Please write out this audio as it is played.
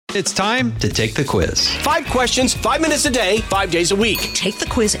It's time to take the quiz. 5 questions, 5 minutes a day, 5 days a week. Take the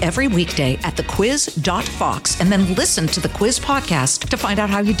quiz every weekday at thequiz.fox and then listen to the quiz podcast to find out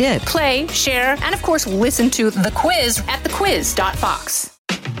how you did. Play, share, and of course, listen to the quiz at thequiz.fox.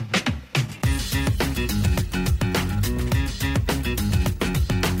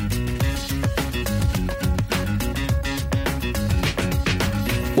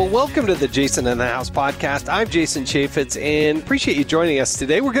 Well, welcome to the Jason in the House podcast. I'm Jason Chaffetz, and appreciate you joining us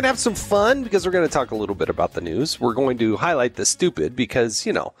today. We're going to have some fun because we're going to talk a little bit about the news. We're going to highlight the stupid because,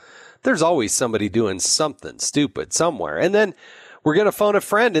 you know, there's always somebody doing something stupid somewhere. And then we're going to phone a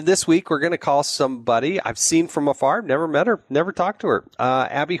friend, and this week we're going to call somebody I've seen from afar, never met her, never talked to her,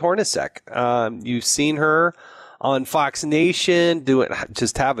 Abby Hornacek. You've seen her on Fox Nation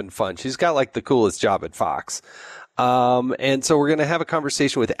just having fun. She's got like the coolest job at Fox. And so we're going to have a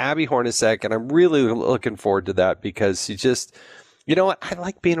conversation with Abby Hornacek, and I'm really looking forward to that because she just, you know what? I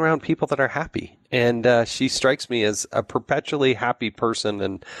like being around people that are happy, and she strikes me as a perpetually happy person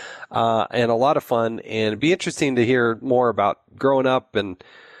and a lot of fun. And it'd be interesting to hear more about growing up and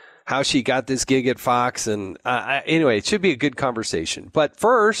how she got this gig at Fox. And anyway, it should be a good conversation. But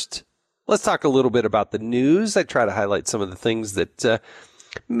first, let's talk a little bit about the news. I try to highlight some of the things that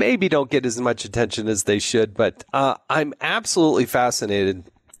maybe don't get as much attention as they should, but I'm absolutely fascinated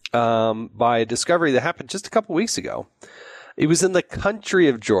by a discovery that happened just a couple weeks ago. It was in the country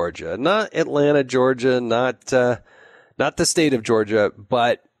of Georgia, not Atlanta, Georgia, not the state of Georgia,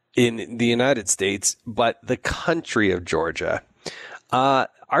 but in the United States, but the country of Georgia.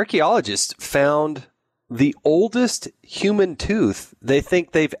 Archaeologists found the oldest human tooth they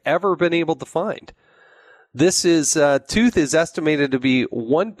think they've ever been able to find. This tooth is estimated to be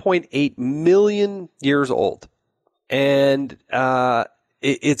 1.8 million years old. And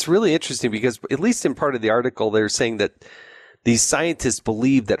it's really interesting because, at least in part of the article, they're saying that these scientists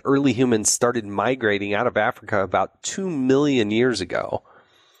believe that early humans started migrating out of Africa about 2 million years ago.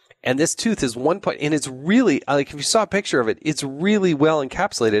 And this tooth is and it's really, like, if you saw a picture of it, it's really well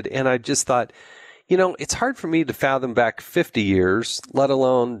encapsulated. And I just thought, you know, it's hard for me to fathom back 50 years, let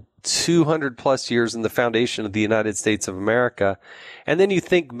alone 200 plus years in the foundation of the United States of America. And then you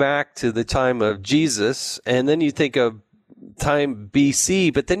think back to the time of Jesus, and then you think of time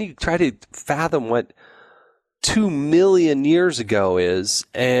BC, but then you try to fathom what 2 million years ago is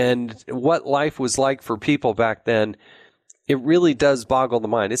and what life was like for people back then. It really does boggle the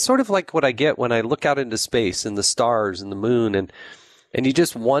mind. It's sort of like what I get when I look out into space and the stars and the moon, and you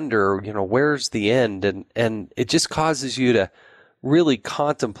just wonder, you know, where's the end? And it just causes you to really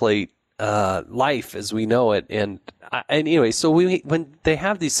contemplate life as we know it. And anyway, so when they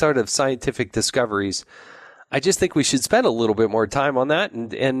have these sort of scientific discoveries, I just think we should spend a little bit more time on that.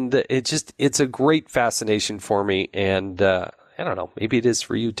 And it's a great fascination for me. And I don't know, maybe it is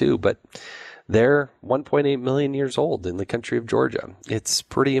for you too, but they're 1.8 million years old in the country of Georgia. It's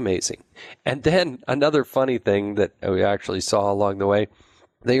pretty amazing. And then another funny thing that we actually saw along the way,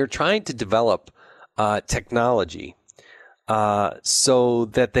 they are trying to develop technology so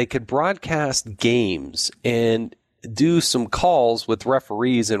that they could broadcast games and do some calls with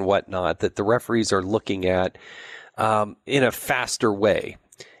referees and whatnot that the referees are looking at in a faster way.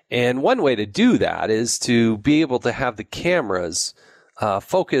 And one way to do that is to be able to have the cameras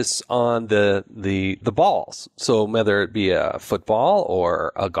focus on the balls. So whether it be a football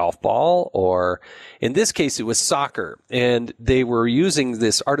or a golf ball, or in this case, it was soccer. And they were using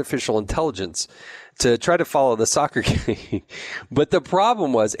this artificial intelligence to try to follow the soccer game. But the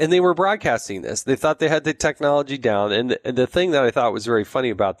problem was, and they were broadcasting this, they thought they had the technology down. And the thing that I thought was very funny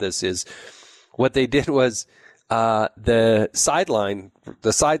about this is what they did was the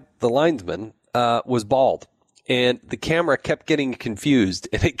linesman was bald. And the camera kept getting confused,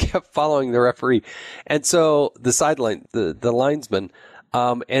 and it kept following the referee. And so the linesman,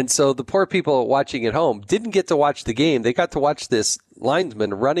 and so the poor people watching at home didn't get to watch the game. They got to watch this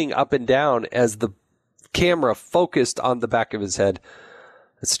linesman running up and down as the camera focused on the back of his head.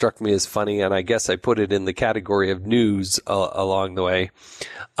 It struck me as funny, and I guess I put it in the category of news along the way.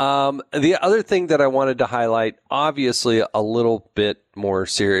 The other thing that I wanted to highlight, obviously a little bit more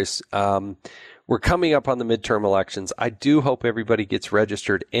serious, we're coming up on the midterm elections. I do hope everybody gets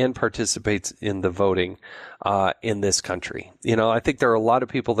registered and participates in the voting in this country. You know, I think there are a lot of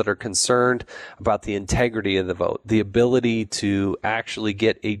people that are concerned about the integrity of the vote, the ability to actually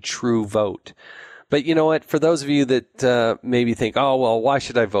get a true vote. But you know what? For those of you that maybe think, oh, well, why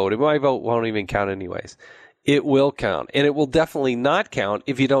should I vote? My vote won't even count anyways. It will count. And it will definitely not count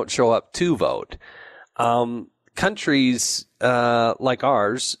if you don't show up to vote. Countries like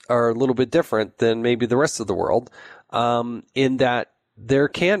ours are a little bit different than maybe the rest of the world in that there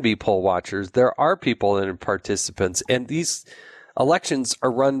can be poll watchers. There are people and participants, and these elections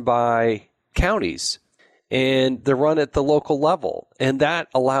are run by counties, and they're run at the local level, and that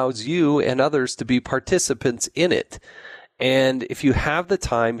allows you and others to be participants in it. And if you have the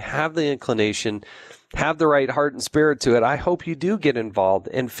time, have the inclination, have the right heart and spirit to it, I hope you do get involved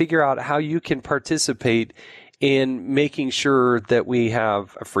and figure out how you can participate in making sure that we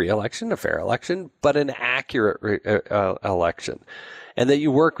have a free election, a fair election, but an accurate election. And that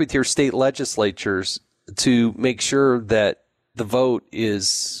you work with your state legislatures to make sure that the vote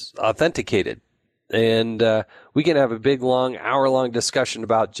is authenticated. And we can have a big, long, hour-long discussion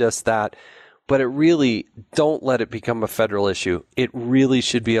about just that. But it really, don't let it become a federal issue. It really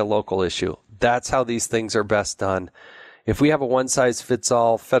should be a local issue. That's how these things are best done. If we have a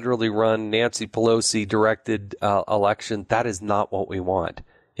one-size-fits-all, federally run, Nancy Pelosi directed election, that is not what we want.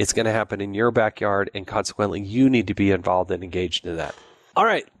 It's going to happen in your backyard, and consequently, you need to be involved and engaged in that. All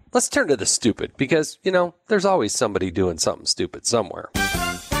right, let's turn to the stupid, because, there's always somebody doing something stupid somewhere.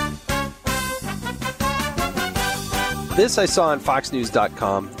 This I saw on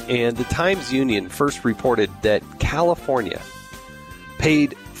FoxNews.com, and the Times-Union first reported that California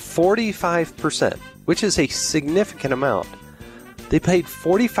paid 45%, which is a significant amount. They paid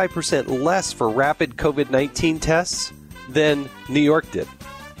 45% less for rapid COVID-19 tests than New York did.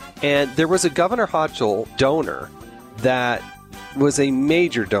 And there was a Governor Hochul donor that was a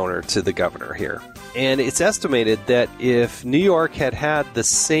major donor to the governor here. And it's estimated that if New York had had the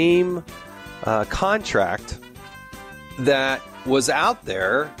same contract that was out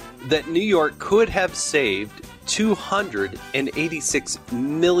there, that New York could have saved $286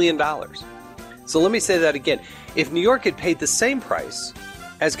 million. So let me say that again. If New York had paid the same price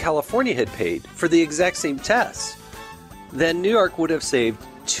as California had paid for the exact same tests, then New York would have saved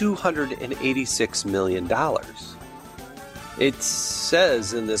 $286 million. It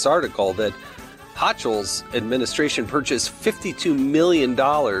says in this article that Hochul's administration purchased $52 million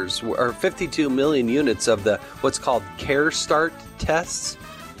or 52 million units of the what's called Care Start tests.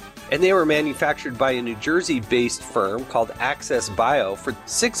 And they were manufactured by a New Jersey-based firm called Access Bio for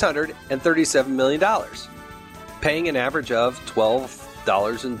 $637 million, paying an average of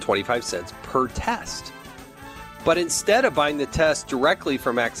 $12.25 per test. But instead of buying the test directly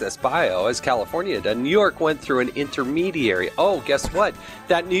from Access Bio, as California did, New York went through an intermediary. Oh, guess what?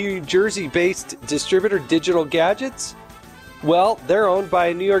 That New Jersey-based distributor, Digital Gadgets, well, they're owned by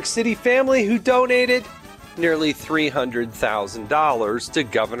a New York City family who donated nearly $300,000 to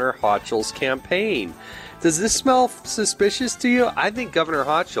Governor Hochul's campaign. Does this smell suspicious to you? I think Governor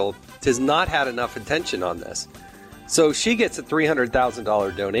Hochul has not had enough attention on this. So she gets a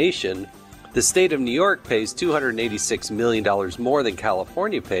 $300,000 donation. The state of New York pays $286 million more than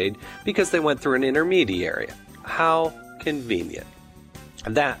California paid because they went through an intermediary. How convenient.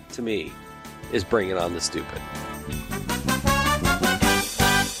 That, to me, is bringing on the stupid.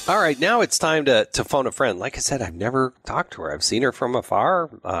 All right, now it's time to phone a friend. Like I said, I've never talked to her. I've seen her from afar.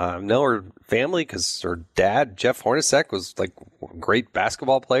 I know her family because her dad, Jeff Hornacek, was like a great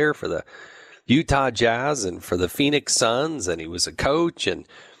basketball player for the Utah Jazz and for the Phoenix Suns, and he was a coach.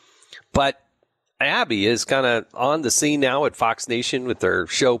 But Abby is kind of on the scene now at Fox Nation with her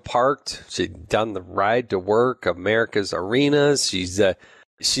show Parked. She'd done the Ride to Work, America's Arenas. She's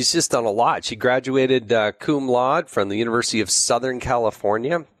just done a lot. She graduated cum laude from the University of Southern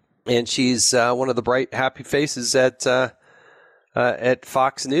California, and she's one of the bright, happy faces at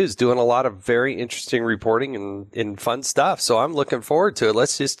Fox News, doing a lot of very interesting reporting and fun stuff. So I'm looking forward to it.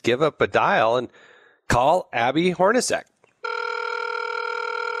 Let's just give up a dial and call Abby Hornacek.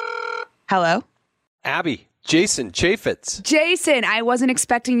 Hello? Abby, Jason Chaffetz. Jason, I wasn't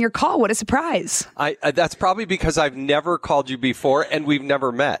expecting your call. What a surprise. That's probably because I've never called you before and we've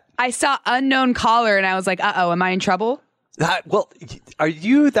never met. I saw unknown caller and I was like, uh-oh, am I in trouble? Well, are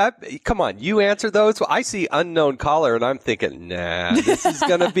you that? Come on, you answer those. Well, I see unknown caller and I'm thinking, nah, this is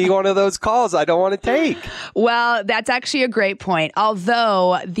going to be one of those calls I don't want to take. Well, that's actually a great point.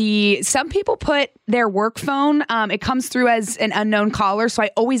 Although some people put their work phone, it comes through as an unknown caller. So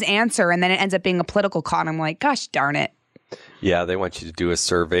I always answer and then it ends up being a political call. And I'm like, gosh, darn it. Yeah, they want you to do a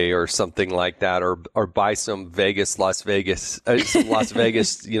survey or something like that, or buy some Las Vegas,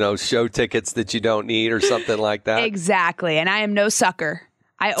 show tickets that you don't need or something like that. Exactly. And I am no sucker.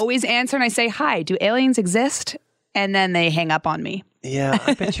 I always answer and I say, hi, do aliens exist? And then they hang up on me. Yeah,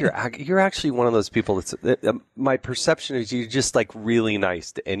 I bet you're actually one of those people my perception is you're just like really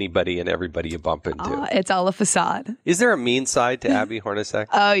nice to anybody and everybody you bump into. It's all a facade. Is there a mean side to Abby Hornacek?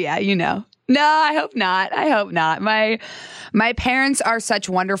 Oh, yeah, you know. No, I hope not. I hope not. My parents are such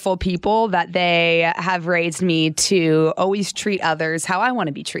wonderful people that they have raised me to always treat others how I want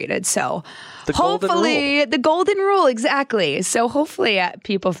to be treated. So the golden rule, exactly. So hopefully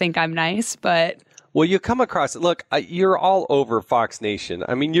people think I'm nice, but... Well, you come across it. Look, you're all over Fox Nation.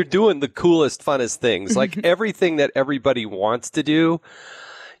 I mean, you're doing the coolest, funnest things. Like everything that everybody wants to do.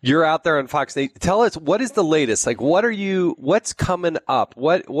 You're out there on Fox Nation. Tell us, what is the latest? Like, what's coming up?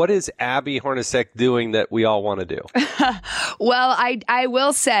 What is Abby Hornacek doing that we all want to do? Well, I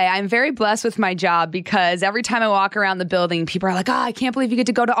will say I'm very blessed with my job because every time I walk around the building, people are like, oh, I can't believe you get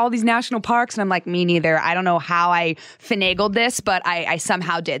to go to all these national parks. And I'm like, me neither. I don't know how I finagled this, but I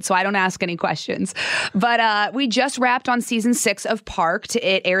somehow did. So I don't ask any questions. But we just wrapped on season 6 of Parked.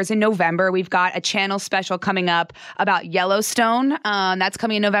 It airs in November. We've got a channel special coming up about Yellowstone. That's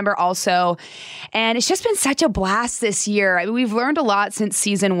coming in November also. And it's just been such a blast this year. I mean, we've learned a lot since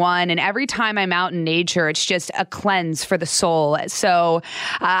season 1. And every time I'm out in nature, it's just a cleanse for the soul. So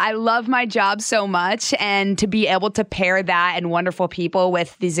I love my job so much. And to be able to pair that and wonderful people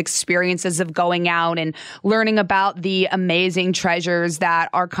with these experiences of going out and learning about the amazing treasures that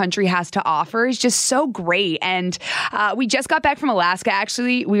our country has to offer is just so great. And we just got back from Alaska.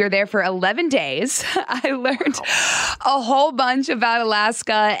 Actually, we were there for 11 days. I learned a whole bunch about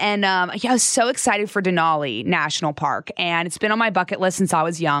Alaska. And I was so excited for Denali National Park. And it's been on my bucket list since I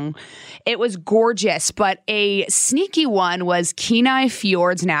was young. It was gorgeous, but a sneaky one was Kenai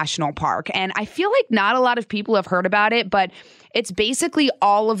Fjords National Park. And I feel like not a lot of people have heard about it, but it's basically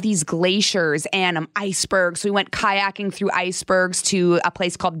all of these glaciers and icebergs. We went kayaking through icebergs to a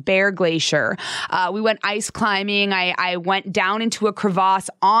place called Bear Glacier. We went ice climbing. I went down into a crevasse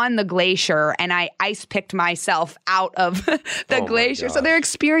on the glacier and I ice picked myself out of the glacier. So they're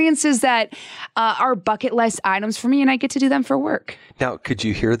experiences that are bucket list items for me, and I get to do them for work. Now, could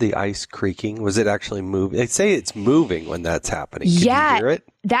you hear the ice creaking? Was it actually moving? They say it's moving when that's happening. Could you hear it?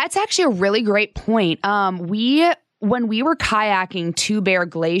 That's actually a really great point. When we were kayaking to Bear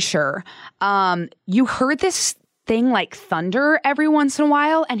Glacier, you heard this thing like thunder every once in a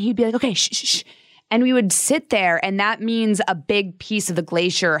while, and he'd be like, okay, shh, shh, shh. And we would sit there, and that means a big piece of the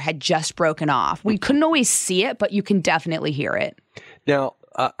glacier had just broken off. We couldn't always see it, but you can definitely hear it. Now,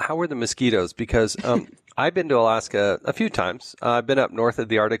 how were the mosquitoes? Because I've been to Alaska a few times. I've been up north of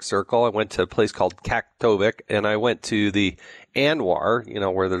the Arctic Circle. I went to a place called Kaktovik, and I went to the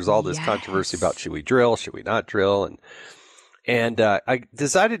Anwar, where there's all this controversy about should we drill, should we not drill. And I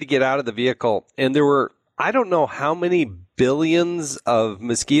decided to get out of the vehicle, and there were, I don't know how many billions of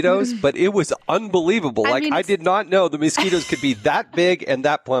mosquitoes, but it was unbelievable. I did not know the mosquitoes could be that big and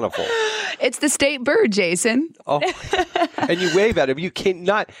that plentiful. It's the state bird, Jason. Oh, and you wave at him. You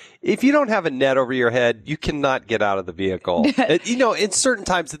cannot, if you don't have a net over your head, you cannot get out of the vehicle. In certain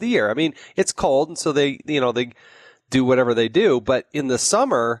times of the year. I mean, it's cold, and so they do whatever they do. But in the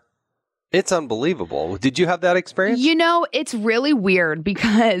summer, it's unbelievable. Did you have that experience? It's really weird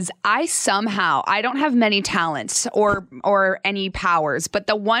because I don't have many talents or any powers, but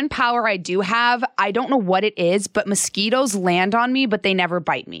the one power I do have, I don't know what it is, but mosquitoes land on me, but they never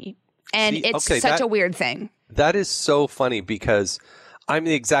bite me. And it's such a weird thing. That is so funny because I'm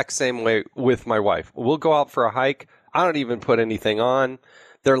the exact same way with my wife. We'll go out for a hike. I don't even put anything on.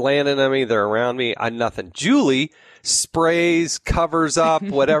 They're landing on me. They're around me. I'm nothing. Julie sprays, covers up,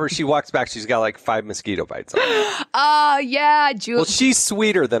 whatever. She walks back. She's got like 5 mosquito bites on her. Yeah, Julie. Well, she's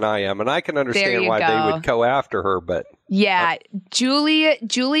sweeter than I am, and I can understand why they would go after her, but... Yeah,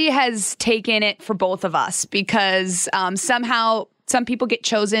 Julie has taken it for both of us because somehow some people get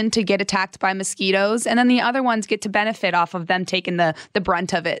chosen to get attacked by mosquitoes, and then the other ones get to benefit off of them taking the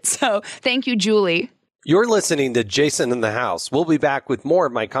brunt of it. So thank you, Julie. You're listening to Jason in the House. We'll be back with more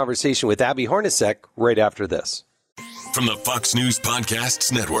of my conversation with Abby Hornacek right after this. From the Fox News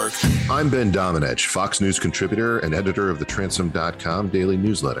Podcasts Network. I'm Ben Domenech, Fox News contributor and editor of the Transom.com daily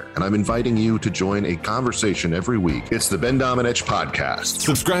newsletter, and I'm inviting you to join a conversation every week. It's the Ben Domenech Podcast.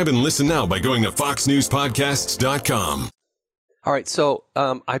 Subscribe and listen now by going to foxnewspodcasts.com. All right, so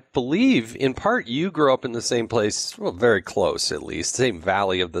I believe in part you grew up in the same place, well, very close at least, same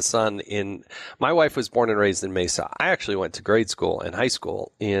Valley of the Sun. My wife was born and raised in Mesa. I actually went to grade school and high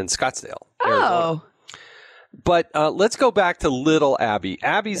school in Scottsdale, Arizona. But let's go back to little Abby.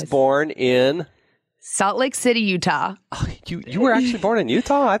 Abby's born in Salt Lake City, Utah. Oh, you were actually born in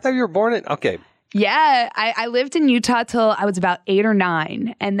Utah? I thought you were born in... Okay. Yeah, I lived in Utah till I was about 8 or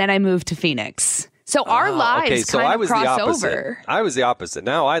 9, and then I moved to Phoenix. So our lives kind of cross over. I was the opposite.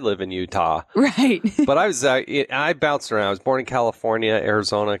 Now I live in Utah. Right. But I bounced around. I was born in California,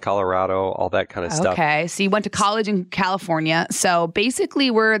 Arizona, Colorado, all that kind of stuff. Okay. So you went to college in California. So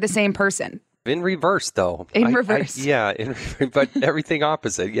basically we're the same person. In reverse, though. In reverse. But everything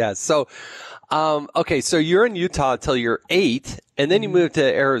opposite. Yeah. So, okay. So you're in Utah until you're 8, and then you moved to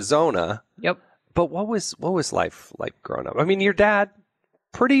Arizona. Yep. But what was life like growing up? I mean, your dad,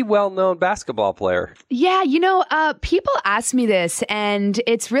 pretty well-known basketball player. Yeah, people ask me this, and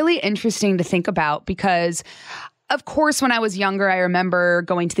it's really interesting to think about because, of course, when I was younger, I remember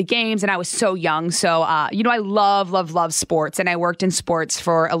going to the games, and I was so young. So, I love sports, and I worked in sports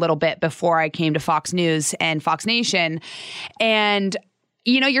for a little bit before I came to Fox News and Fox Nation. And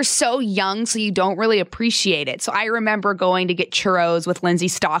you're so young, so you don't really appreciate it. So I remember going to get churros with Lindsay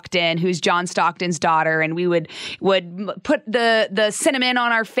Stockton, who's John Stockton's daughter, and we would put the cinnamon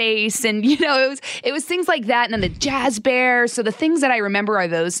on our face, and it was things like that. And then the Jazz Bears. So the things that I remember are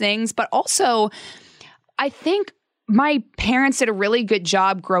those things, but also I think my parents did a really good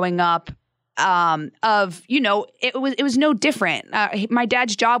job growing up. It was no different. My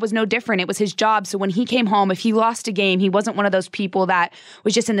dad's job was no different. It was his job. So when he came home, if he lost a game, he wasn't one of those people that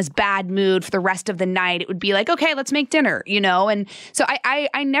was just in this bad mood for the rest of the night. It would be like, okay, let's make dinner, And so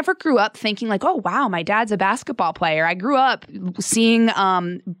I never grew up thinking like, oh, wow, my dad's a basketball player. I grew up seeing,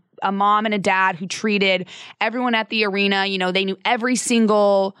 a mom and a dad who treated everyone at the arena. They knew every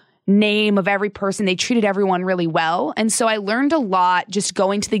single name of every person. They treated everyone really well. And so I learned a lot just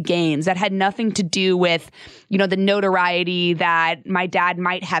going to the games that had nothing to do with, the notoriety that my dad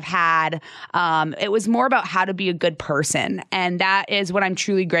might have had. It was more about how to be a good person. And that is what I'm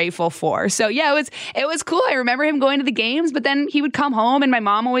truly grateful for. So yeah, it was cool. I remember him going to the games, but then he would come home, and my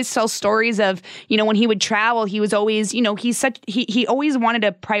mom always tells stories of, when he would travel, he was always, he always wanted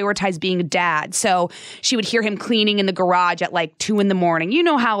to prioritize being a dad. So she would hear him cleaning in the garage at like 2 a.m. You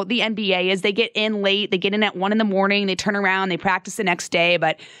know how the NBA is. They get in late. They get in at 1 a.m. They turn around. They practice the next day.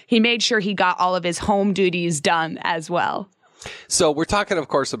 But he made sure he got all of his home duties done as well. So we're talking, of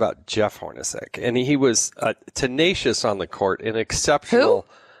course, about Jeff Hornacek, and he was tenacious on the court, an exceptional. Who?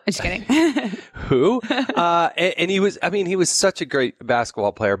 I'm just kidding. Who? And he was such a great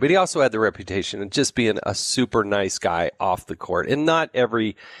basketball player, but he also had the reputation of just being a super nice guy off the court. And not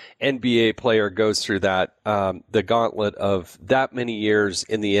every NBA player goes through that, the gauntlet of that many years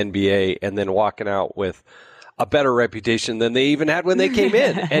in the NBA and then walking out with a better reputation than they even had when they came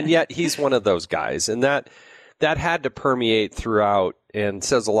in. And yet he's one of those guys. And that had to permeate throughout, and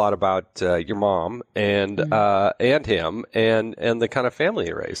says a lot about your mom and him and the kind of family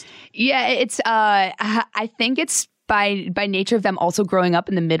he raised. Yeah, it's I think it's by nature of them also growing up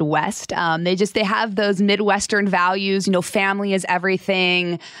in the Midwest. They have those Midwestern values, family is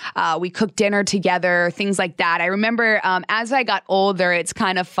everything. We cook dinner together, things like that. I remember as I got older, it's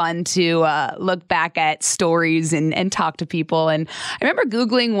kind of fun to look back at stories and talk to people. And I remember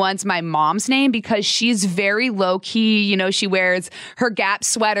Googling once my mom's name because she's very low key. She wears her Gap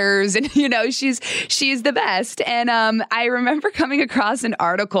sweaters and, she's the best. And I remember coming across an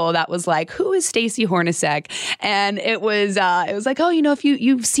article that was like, who is Stacey Hornacek? And it was like, oh, if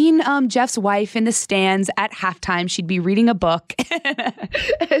you've seen Jeff's wife in the stands at halftime, she'd be reading a book.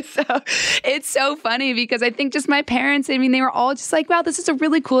 So it's so funny because I think just my parents, they were all just like, wow, this is a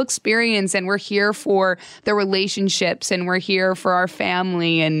really cool experience. And we're here for the relationships and we're here for our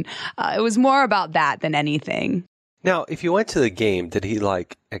family. And it was more about that than anything. Now, if you went to the game, did he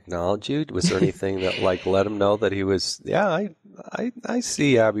acknowledge you? Was there anything that let him know that he was, I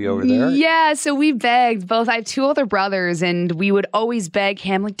see Abby over there? Yeah, so we begged both. I have 2 older brothers, and we would always beg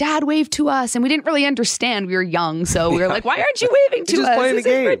him, Dad, wave to us. And we didn't really understand. We were young, so we were like, why aren't you waving to us? This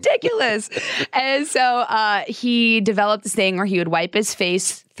is ridiculous. And so he developed this thing where he would wipe his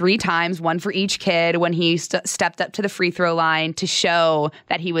face 3 times, one for each kid, when he stepped up to the free throw line to show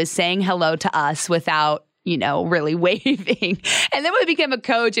that he was saying hello to us without really waving. And then when we became a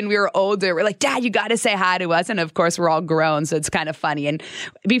coach and we were older, we're like, Dad, you got to say hi to us. And of course, we're all grown, so it's kind of funny. And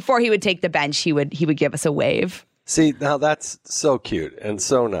before he would take the bench, he would give us a wave. See, now that's so cute and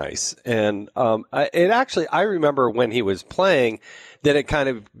so nice. And I remember when he was playing, that it kind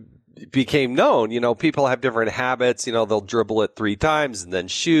of became known. People have different habits. They'll dribble it 3 times and then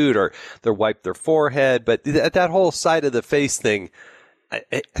shoot, or they'll wipe their forehead. But that whole side of the face thing,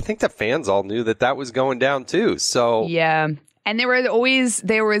 I think the fans all knew that was going down too. So yeah. And there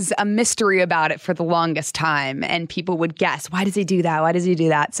was a mystery about it for the longest time, and people would guess, why does he do that? Why does he do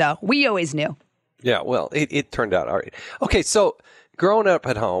that? So we always knew. Yeah, well, it turned out all right. Okay, so growing up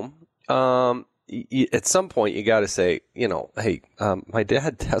at home, at some point you got to say, hey, my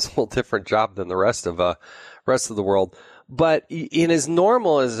dad has a little different job than the rest of the world. But in as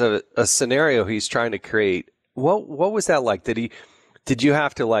normal as a scenario he's trying to create, what was that like? Did you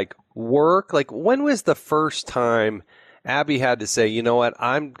have to like work? Like, when was the first time Abby had to say, you know what,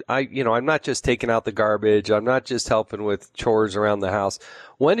 I'm not just taking out the garbage. I'm not just helping with chores around the house.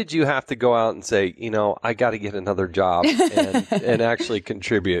 When did you have to go out and say, I got to get another job and actually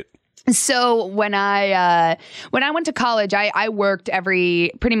contribute? So when I went to college, I worked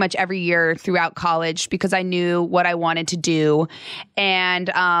pretty much every year throughout college because I knew what I wanted to do. And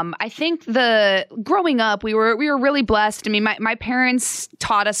I think growing up, we were really blessed. I mean, my parents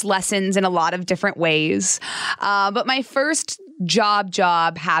taught us lessons in a lot of different ways. But my first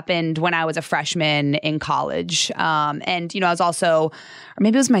job happened when I was a freshman in college. And, I was also, or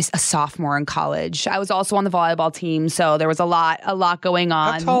maybe it was a sophomore in college. I was also on the volleyball team. So there was a lot going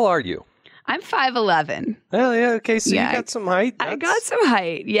on. How tall are you? I'm 5'11". Oh, yeah. Okay. So you got some height. I got some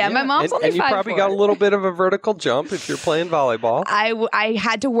height. Yeah. My mom's only 5'4". And you probably got a little bit of a vertical jump if you're playing volleyball. I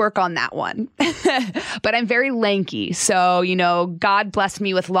had to work on that one. But I'm very lanky. So, God blessed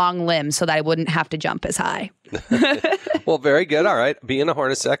me with long limbs so that I wouldn't have to jump as high. Well, very good. All right. Being a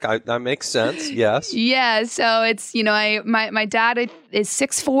Hornacek, that makes sense. Yes. Yeah. So it's, my dad is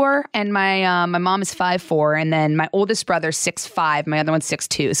 6'4", and my mom is 5'4", and then my oldest brother's 6'5", my other one's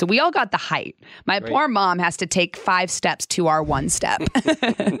 6'2". So we all got the height. My poor mom has to take 5 steps to our 1 step.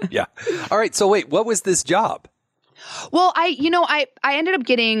 Yeah. All right. So wait, what was this job? Well, I ended up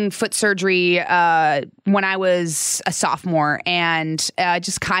getting foot surgery when I was a sophomore, and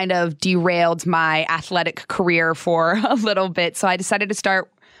just kind of derailed my athletic career for a little bit. So I decided to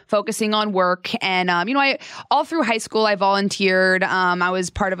start focusing on work. And, I all through high school, I volunteered. I was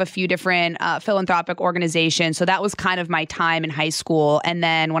part of a few different philanthropic organizations. So that was kind of my time in high school. And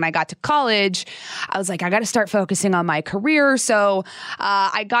then when I got to college, I was like, I got to start focusing on my career. So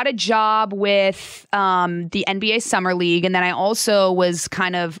I got a job with the NBA Summer League. And then I also was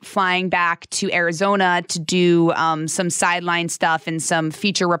kind of flying back to Arizona to do some sideline stuff and some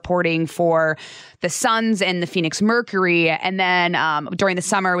feature reporting for the Suns and the Phoenix Mercury. And then during the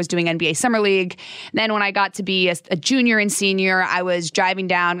summer, I was doing NBA Summer League. Then when I got to be a junior and senior, I was driving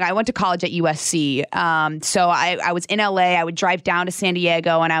down. I went to college at USC. So I was in LA. I would drive down to San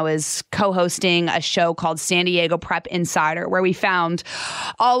Diego, and I was co-hosting a show called San Diego Prep Insider, where we found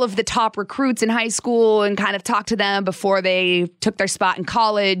all of the top recruits in high school and kind of talked to them before they took their spot in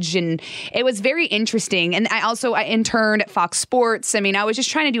college. And it was very interesting. And I interned at Fox Sports. I mean, I was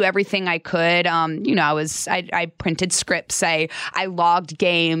just trying to do everything I could. I printed scripts. I logged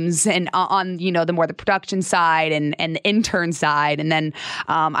games, and on the production side and the intern side. And then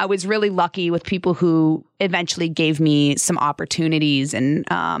I was really lucky with people who eventually gave me some opportunities, and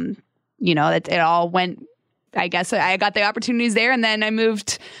it all went. I guess I got the opportunities there, and then I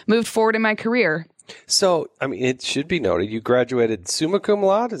moved forward in my career. So, I mean, it should be noted, you graduated summa cum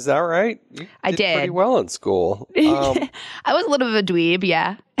laude, is that right? I did. Pretty well in school. I was a little bit of a dweeb,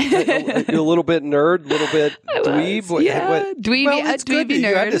 yeah. A little bit nerd, a little bit dweeb? Yeah, dweeby, well, it's good. nerd.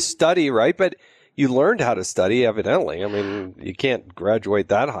 You had to study, right? But you learned how to study, evidently. I mean, you can't graduate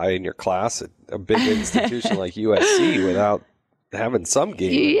that high in your class at a big institution like USC without having some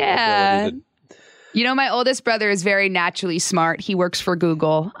game. Yeah. My oldest brother is very naturally smart. He works for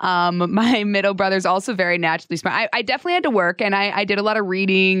Google. My middle brother's also very naturally smart. I definitely had to work, and I did a lot of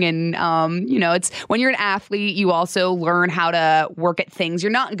reading. And, it's when you're an athlete, you also learn how to work at things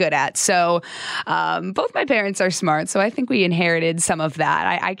you're not good at. So both my parents are smart. So I think we inherited some of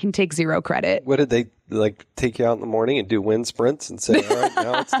that. I can take zero credit. What did they take you out in the morning and do wind sprints and say, all right,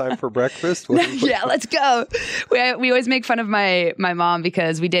 now it's time for breakfast? Yeah, let's go. We always make fun of my mom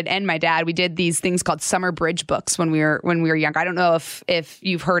because and my dad, we did these things called summer bridge books when we were younger. I don't know if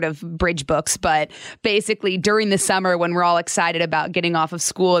you've heard of bridge books, but basically during the summer when we're all excited about getting off of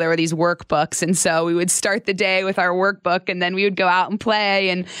school, there were these workbooks. And so we would start the day with our workbook, and then we would go out and play.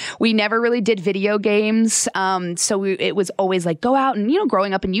 And we never really did video games. So it was always like, go out and,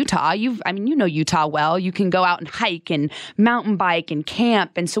 growing up in Utah, Utah well. You can go out and hike and mountain bike and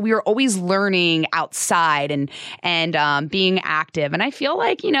camp. And so we were always learning outside and being active. And I feel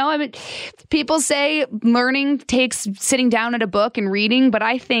like, people say learning takes sitting down at a book and reading, but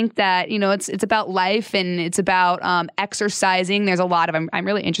I think that, it's about life, and it's about exercising. There's a lot of, I'm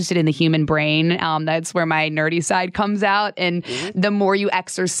really interested in the human brain. That's where my nerdy side comes out. And the more you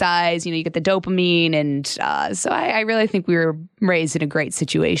exercise, you get the dopamine. And so I really think we were raised in a great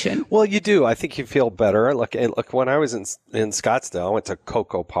situation. Well, you do. I think you feel better. Look, when I was in Scottsdale, I went to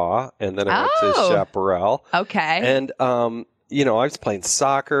Cocoa Paw, and then I went to Chaparral. Okay. And I was playing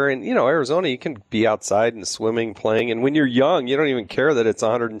soccer, and, Arizona, you can be outside and swimming, playing. And when you're young, you don't even care that it's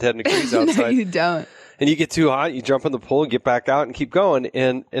 110 degrees outside. No, you don't. And you get too hot, you jump in the pool and get back out and keep going.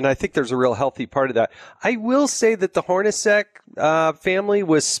 And I think there's a real healthy part of that. I will say that the Hornacek family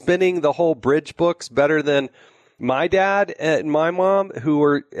was spinning the whole bridge books better than my dad and my mom,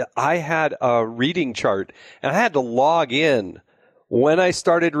 I had a reading chart, and I had to log in when I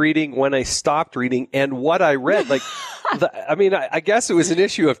started reading, when I stopped reading, and what I read. Like, I guess it was an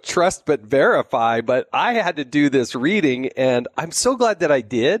issue of trust but verify, but I had to do this reading, and I'm so glad that I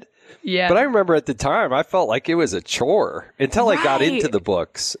did. Yeah. But I remember at the time, I felt like it was a chore until I got into the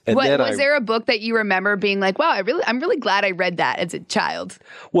books. And was there a book that you remember being like, wow, I'm really glad I read that as a child?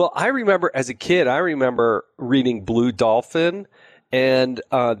 Well, I remember as a kid, reading Blue Dolphin. And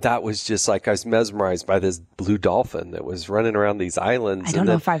that was just like, I was mesmerized by this blue dolphin that was running around these islands. I don't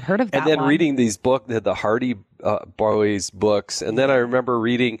know if I've heard of that. And then one. reading these books, the Hardy Boys books. And then I remember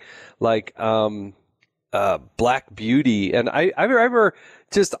reading like Black Beauty. And I remember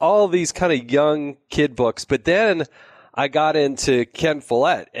just all these kind of young kid books. But then I got into Ken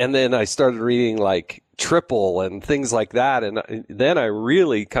Follett, and then I started reading like Triple and things like that. And then I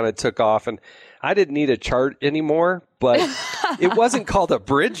really kind of took off, and I didn't need a chart anymore, but it wasn't called a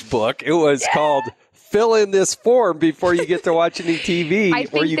bridge book. It was called fill in this form before you get to watch any TV,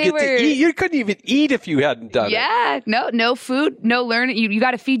 or you get to eat. You couldn't even eat if you hadn't done it. Yeah, no food, no learning. You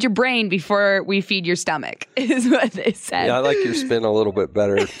got to feed your brain before we feed your stomach, is what they said. Yeah, I like your spin a little bit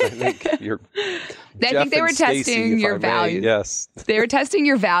better. I think they were testing your values. Yes. They were testing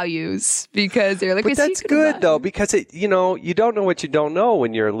your values because they're like, but that's good though, because you don't know what you don't know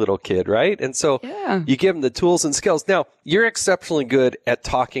when you're a little kid, right? And so you give them the tools and skills. Now, you're exceptionally good at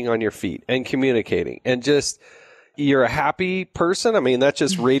talking on your feet and communicating, and just, you're a happy person. I mean, that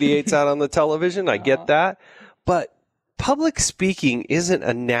just radiates out on the television. I get that. But public speaking isn't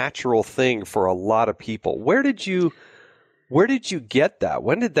a natural thing for a lot of people. Where did you get that?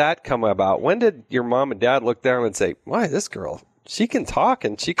 When did that come about? When did your mom and dad look down and say, "Why, this girl, she can talk,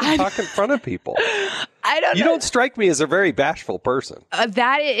 and she can talk in front of people"? I don't know. You don't strike me as a very bashful person.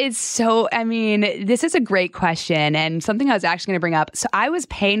 That is so, this is a great question, and something I was actually going to bring up. So I was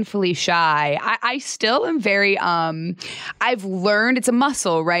painfully shy. I still am very, I've learned it's a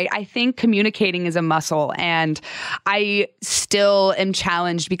muscle, right? I think communicating is a muscle, and I still am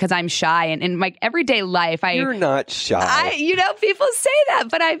challenged because I'm shy. And in my everyday life, You're not shy. People say that,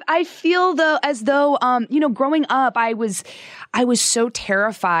 but I feel as though, growing up, I was so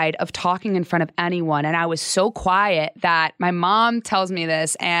terrified of talking in front of anyone. And I was so quiet that my mom tells me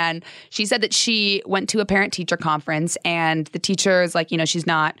this. And she said that she went to a parent-teacher conference, and the teacher is like, she's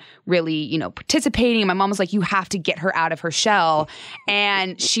not really, participating. And my mom was like, you have to get her out of her shell.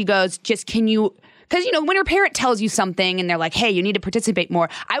 And she goes, because, when your parent tells you something and they're like, hey, you need to participate more.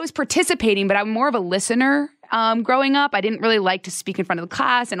 I was participating, but I'm more of a listener. Growing up, I didn't really like to speak in front of the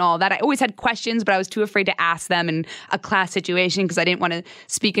class and all that. I always had questions, but I was too afraid to ask them in a class situation because I didn't want to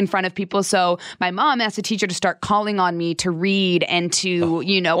speak in front of people. So my mom asked the teacher to start calling on me to read and to,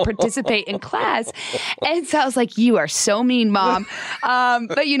 participate in class. And so I was like, you are so mean, Mom.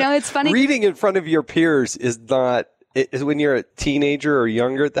 But, it's funny. Reading in front of your peers is not... when you're a teenager or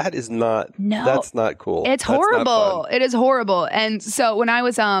younger, that's not cool. It's horrible. It is horrible. And so when I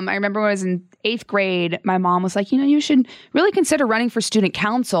was, I remember when I was in 8th grade, my mom was like, you should really consider running for student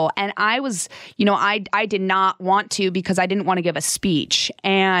council. And I was, I did not want to because I didn't want to give a speech.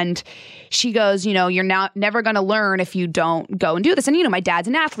 And she goes, you're never going to learn if you don't go and do this. And, my dad's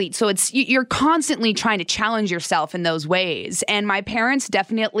an athlete. So you're constantly trying to challenge yourself in those ways. And my parents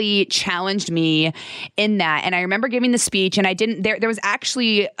definitely challenged me in that. And I remember giving the speech, and I didn't, there was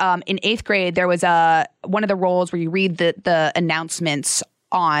actually, in 8th grade, there was one of the roles where you read the announcements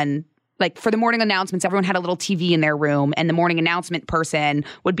on, like, for the morning announcements, everyone had a little TV in their room, and the morning announcement person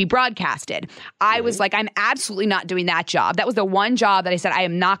would be broadcasted. I was like, I'm absolutely not doing that job. That was the one job that I said, I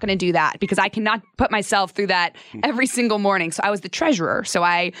am not going to do that because I cannot put myself through that every single morning. So I was the treasurer. So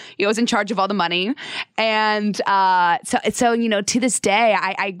I was in charge of all the money. And so to this day,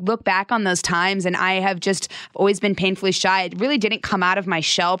 I look back on those times, and I have just always been painfully shy. It really didn't come out of my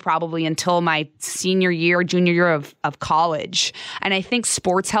shell probably until my junior year of college. And I think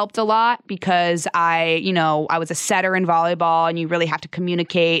sports helped a lot, because I was a setter in volleyball, and you really have to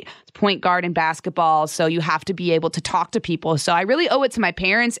communicate. It's point guard in basketball, so you have to be able to talk to people. So I really owe it to my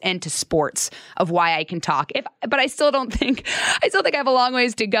parents and to sports of why I can talk. But I still think I have a long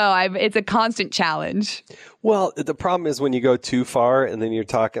ways to go. It's a constant challenge. Well, the problem is when you go too far and then you're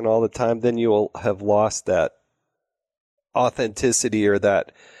talking all the time, then you will have lost that authenticity or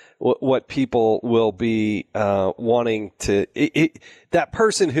that what people will be wanting to. That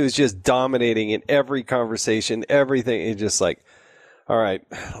person who's just dominating in every conversation, everything is just like, all right,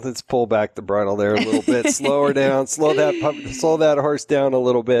 let's pull back the bridle there a little bit, slow her down, slow that horse down a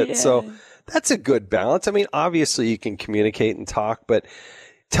little bit. Yeah. So that's a good balance. I mean, obviously you can communicate and talk, but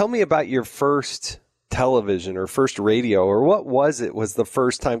tell me about your first television or first radio, or what was the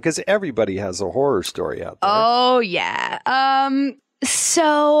first time? Because everybody has a horror story out there. Oh, yeah.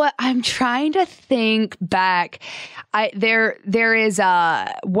 So I'm trying to think back. There is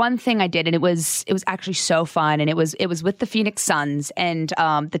one thing I did, and it was actually so fun, and it was with the Phoenix Suns, and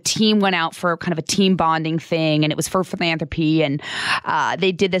the team went out for kind of a team bonding thing, and it was for philanthropy, and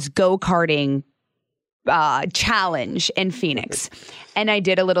they did this go-karting challenge in Phoenix. And I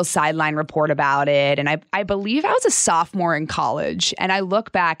did a little sideline report about it. And I believe I was a sophomore in college. And I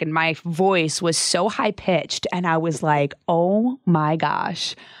look back and my voice was so high pitched. And I was like, oh my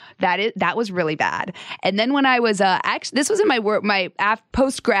gosh. That was really bad. And then when I was actually, this was in my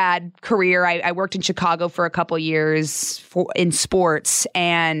post grad career. I worked in Chicago for a couple years in sports,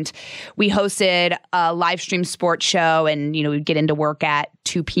 and we hosted a live stream sports show. And we'd get into work at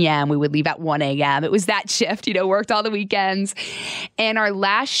 2 p.m. We would leave at 1 a.m. It was that shift. Worked all the weekends. And our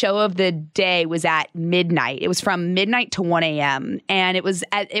last show of the day was at midnight. It was from midnight to 1 a.m. And it was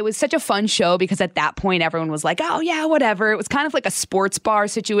such a fun show because at that point everyone was like, oh yeah, whatever. It was kind of like a sports bar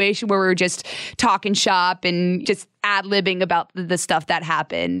situation where we were just talking shop and just ad-libbing about the stuff that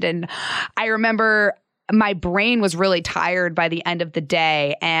happened. And I remember my brain was really tired by the end of the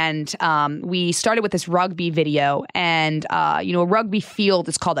day. And we started with this rugby video. And, a rugby field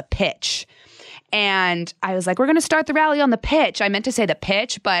is called a pitch. And I was like, we're going to start the rally on the pitch. I meant to say the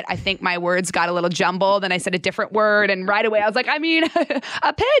pitch, but I think my words got a little jumbled and I said a different word. And right away I was like, I mean,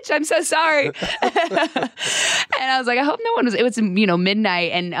 a pitch. I'm so sorry. And I was like, I hope no one was, it was,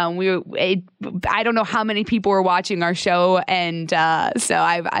 midnight. And I don't know how many people were watching our show. And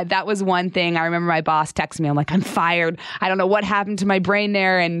so that was one thing. I remember my boss texted me. I'm like, I'm fired. I don't know what happened to my brain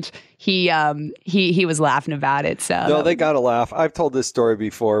there. And he was laughing about it. So no, they got to laugh. I've told this story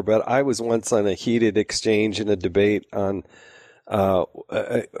before, but I was once on a heated exchange in a debate on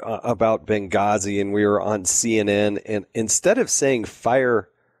about Benghazi, and we were on CNN. And instead of saying fire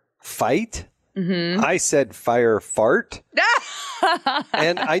fight, I said fire fart.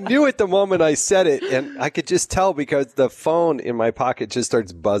 And I knew at the moment I said it, and I could just tell because the phone in my pocket just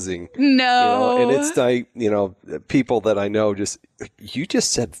starts buzzing. No. And it's like, people that I know you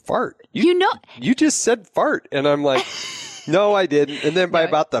just said fart. You just said fart. And I'm like, no, I didn't. And then by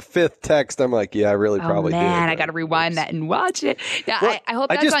about the fifth text, I'm like, yeah, I really probably did. Man, I got to rewind that and watch it. Yeah, well, I hope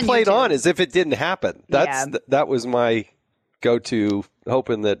that's I just on played YouTube. on as if it didn't happen. That was my go-to,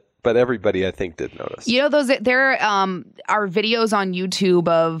 hoping that. But everybody, I think, did notice. There are videos on YouTube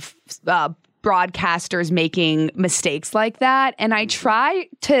of broadcasters making mistakes like that. And I try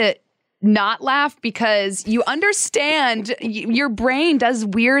to not laugh because you understand your brain does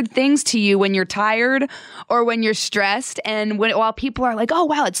weird things to you when you're tired or when you're stressed. And while people are like, oh,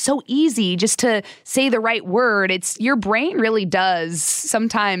 wow, it's so easy just to say the right word, it's your brain really does.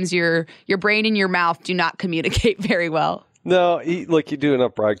 Sometimes your brain and your mouth do not communicate very well. No, look, you do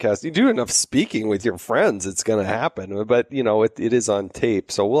enough broadcasting, you do enough speaking with your friends, it's going to happen. But, it is on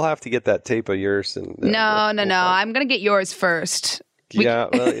tape. So we'll have to get that tape of yours. And No. I'm going to get yours first. Yeah,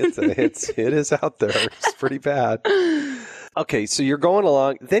 well, it is out there. It's pretty bad. Okay, so you're going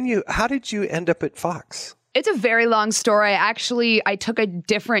along. Then how did you end up at Fox? It's a very long story. Actually, I took a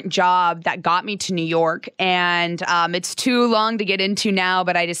different job that got me to New York, and it's too long to get into now,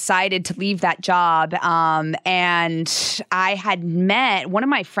 but I decided to leave that job. And I had met one of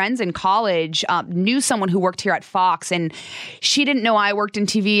my friends in college, knew someone who worked here at Fox, and she didn't know I worked in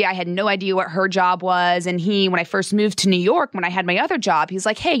TV. I had no idea what her job was. And when I first moved to New York, when I had my other job, he's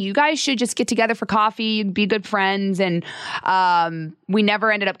like, hey, you guys should just get together for coffee, be good friends. And we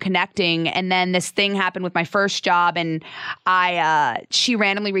never ended up connecting. And then this thing happened with my first job, and she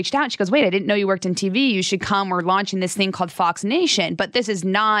randomly reached out and she goes, wait, I didn't know you worked in TV. You should come. We're launching this thing called Fox Nation. But this is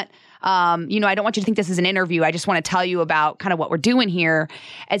not, I don't want you to think this is an interview. I just want to tell you about kind of what we're doing here.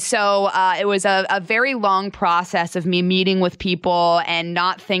 And so it was a very long process of me meeting with people and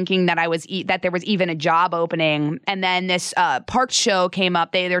not thinking that that there was even a job opening. And then this parks show came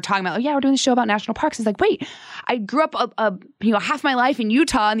up. They were talking about, oh yeah, we're doing this show about national parks. It's like, wait, I grew up half my life in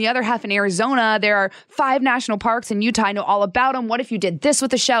Utah and the other half in Arizona. There are 5 national parks in Utah. I know all about them. What if you did this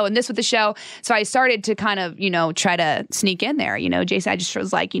with the show and this with the show? So I started to kind of, try to sneak in there. Jason, I just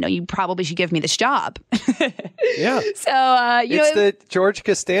was like, you probably should give me this job. Yeah. So, it's the George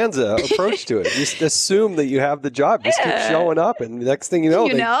Costanza approach to it. Just assume that you have the job. Just keep showing up. And the next thing you know,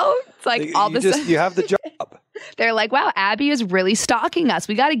 it's like you have the job. They're like, wow, Abby is really stalking us.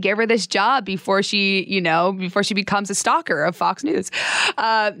 We got to give her this job before she becomes a stalker of Fox News.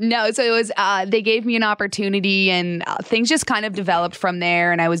 No, so it was, they gave me an opportunity and things just kind of developed from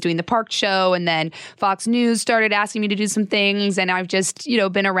there. And I was doing the Park Show, and then Fox News started asking me to do some things. And I've just,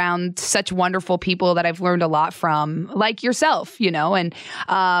 been around such wonderful people that I've learned a lot from, like yourself, and,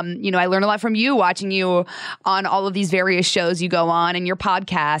 I learned a lot from you, watching you on all of these various shows you go on and your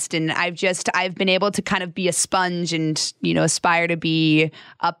podcast. And I've been able to kind of be a sponge and, aspire to be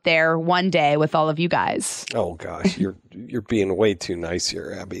up there one day with all of you guys. Oh gosh, you're being way too nice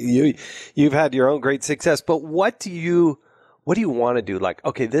here, Abby. You've had your own great success, but what do you want to do? Like,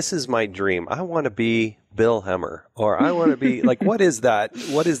 okay, this is my dream. I want to be Bill Hemmer, or I want to be like, what is that?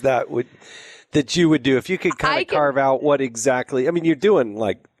 What is that that you would do if you could kind of carve out what exactly? I mean, you're doing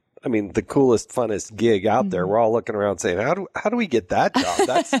the coolest, funnest gig out there. We're all looking around saying, how do we get that job?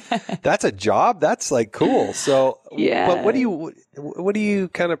 That's a job. That's like cool. So, yeah. But what do you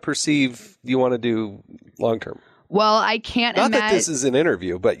kind of perceive you want to do long term? Well, I can't imagine. Not that this is an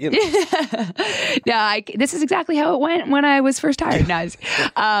interview, but Yeah, this is exactly how it went when I was first hired.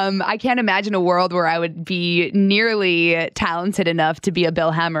 I can't imagine a world where I would be nearly talented enough to be a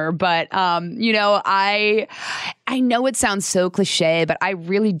Bill Hemmer. But, I know it sounds so cliche, but I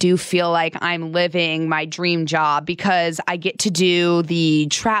really do feel like I'm living my dream job because I get to do the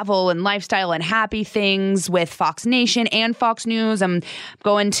travel and lifestyle and happy things with Fox Nation and Fox News. I'm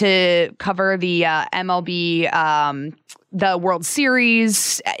going to cover the MLB, the World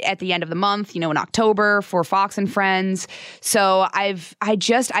Series at the end of the month, in October for Fox and Friends. So I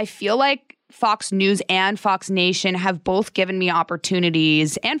feel like Fox News and Fox Nation have both given me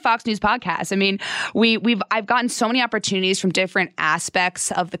opportunities, and Fox News podcasts. I mean, I've gotten so many opportunities from different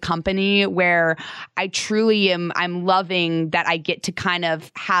aspects of the company where I truly I'm loving that I get to kind of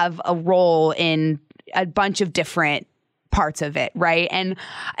have a role in a bunch of different parts of it, right? And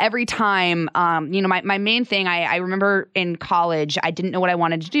every time, my main thing, I remember in college, I didn't know what I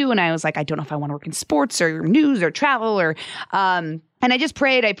wanted to do, and I was like, I don't know if I want to work in sports or news or travel or and I just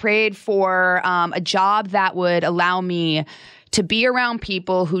prayed. I prayed for a job that would allow me to be around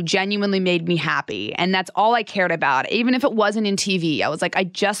people who genuinely made me happy. And that's all I cared about. Even if it wasn't in TV, I was like, I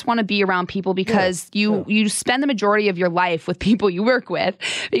just want to be around people because you spend the majority of your life with people you work with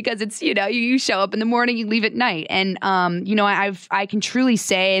because it's, you show up in the morning, you leave at night. And, I can truly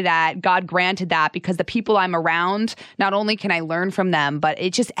say that God granted that because the people I'm around, not only can I learn from them, but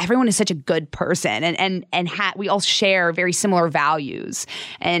it just, everyone is such a good person and we all share very similar values.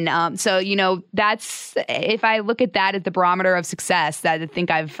 And so, that's, if I look at that as the barometer of success, that I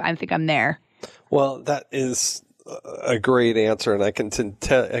think I'm there. Well, that is a great answer, and I can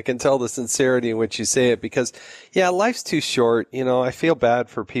tell the sincerity in which you say it because, life's too short. I feel bad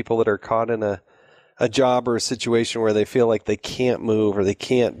for people that are caught in a job or a situation where they feel like they can't move or they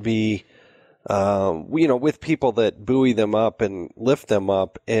can't be, with people that buoy them up and lift them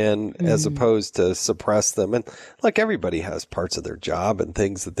up, and as opposed to suppress them. And like everybody has parts of their job and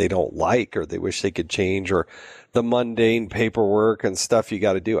things that they don't like or they wish they could change, or the mundane paperwork and stuff you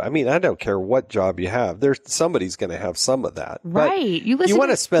got to do. I mean, I don't care what job you have. Somebody's going to have some of that. Right. But you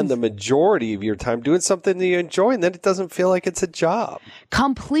want to spend the majority of your time doing something that you enjoy, and then it doesn't feel like it's a job.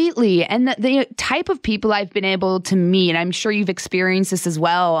 Completely. And the type of people I've been able to meet, and I'm sure you've experienced this as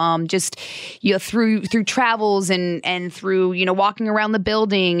well, through travels and through, walking around the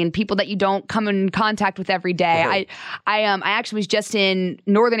building and people that you don't come in contact with every day. Right. I actually was just in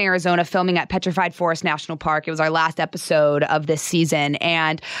northern Arizona filming at Petrified Forest National Park. It was our last episode of this season,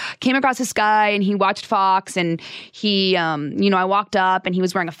 and came across this guy, and he watched Fox, and he, I walked up, and he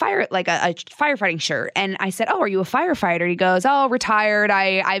was wearing a firefighting shirt, and I said, "Oh, are you a firefighter?" He goes, "Oh, retired.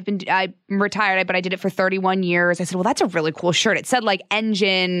 I'm retired, but I did it for 31 years." I said, "Well, that's a really cool shirt." It said like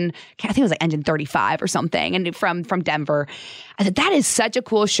engine, I think it was like engine 35 or something, and from Denver. I said, "That is such a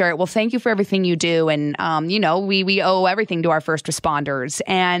cool shirt. Well, thank you for everything you do, and we owe everything to our first responders."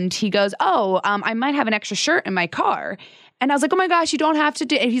 And he goes, "Oh, I might have an extra shirt in my car." And I was like, "Oh my gosh, you don't have to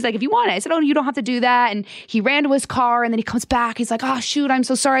do it." And he's like, "If you want it." I said, "Oh, you don't have to do that." And he ran to his car, and then he comes back. He's like, "Oh shoot, I'm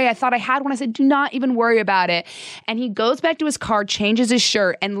so sorry. I thought I had one." I said, "Do not even worry about it." And he goes back to his car, changes his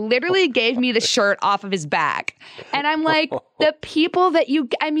shirt, and literally gave me the shirt off of his back. And I'm like, the people that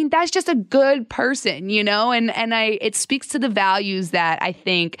that's just a good person, and it speaks to the values that I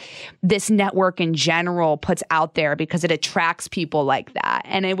think this network in general puts out there because it attracts people like that.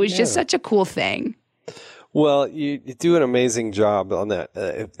 And it was just such a cool thing. Well, you do an amazing job on that,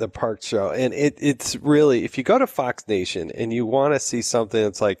 the park show. And it's really, if you go to Fox Nation and you want to see something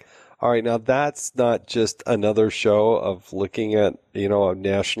that's like, all right, now that's not just another show of looking at, a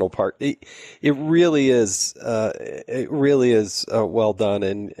national park. It really is, well done,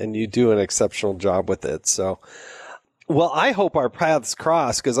 and you do an exceptional job with it. So, well, I hope our paths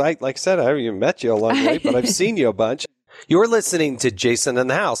cross, because like I said, I haven't even met you along the way, but I've seen you a bunch. You're listening to Jason in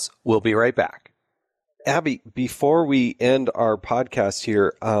the House. We'll be right back. Abby, before we end our podcast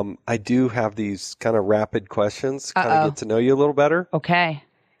here, I do have these kind of rapid questions, kind of get to know you a little better. Okay.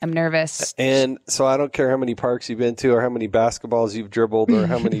 I'm nervous. And so I don't care how many parks you've been to or how many basketballs you've dribbled or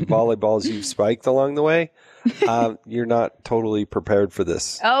how many volleyballs you've spiked along the way. You're not totally prepared for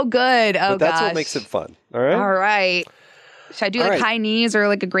this. Oh, good. Oh, but that's gosh. what makes it fun. All right? All right. Should I do high knees or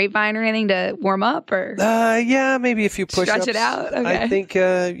like a grapevine or anything to warm up? Or yeah, maybe a few push-ups. Stretch it out? Okay. I think,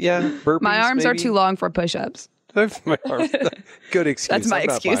 burpees. My arms maybe. are too long for push-ups. My arms. Good excuse. That's my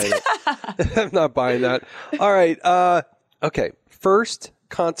excuse. I'm not buying that. All right. Okay. First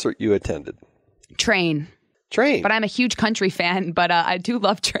concert you attended? Train. But I'm a huge country fan, but I do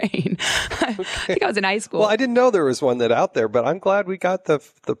love Train. I think I was in high school. Well, I didn't know there was one that out there, but I'm glad we got the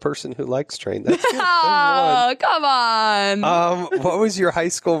person who likes Train. That's good. Oh, come on. What was your high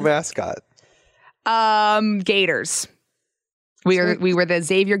school mascot? Gators. We were the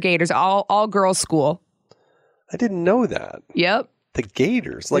Xavier Gators, all girls school. I didn't know that. Yep. The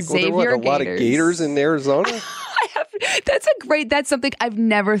Gators. Like, Xavier there were a lot of Gators in Arizona? That's something I've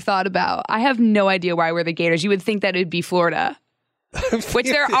never thought about. I have no idea why we're the Gators. You would think that it would be Florida. Which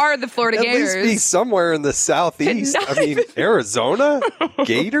there are the Florida Gators. At least be somewhere in the southeast. I mean, Arizona?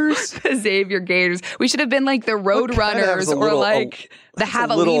 Gators? The Xavier Gators. We should have been like the Road Runners or like the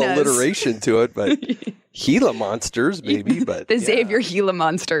Javelinas. A little alliteration to it, but Gila Monsters, maybe. But the Xavier Gila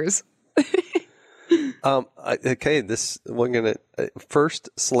Monsters. Okay, we're gonna first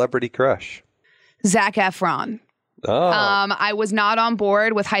celebrity crush. Zac Efron. Oh. I was not on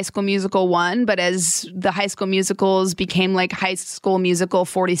board with High School Musical 1, but as the High School Musicals became like High School Musical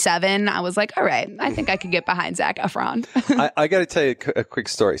 47, I was like, all right, I think I could get behind Zac Efron. I got to tell you a quick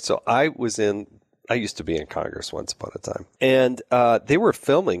story. So I used to be in Congress once upon a time, and they were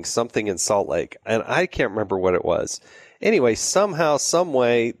filming something in Salt Lake, and I can't remember what it was. Anyway, somehow, some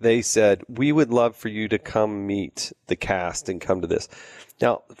way, they said, we would love for you to come meet the cast and come to this.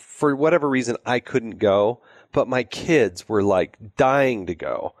 Now, for whatever reason, I couldn't go, but my kids were like dying to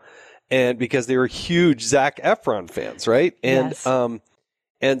go. And because they were huge Zac Efron fans, right? And, yes.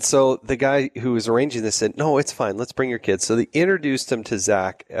 And so the guy who was arranging this said, no, it's fine. Let's bring your kids. So they introduced him to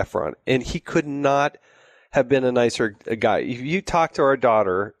Zac Efron, and he could not have been a nicer guy. If you talk to our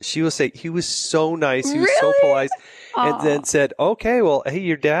daughter, she will say he was so nice. He was so polite. Aww. And then said, okay, well, hey,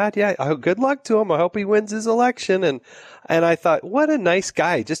 your dad, good luck to him. I hope he wins his election. And I thought, what a nice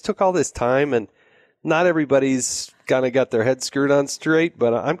guy. He just took all this time, and not everybody's kind of got their head screwed on straight,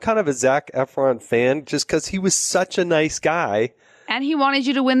 but I'm kind of a Zac Efron fan just because he was such a nice guy. And he wanted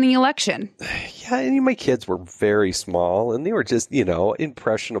you to win the election. Yeah, and my kids were very small, and they were just,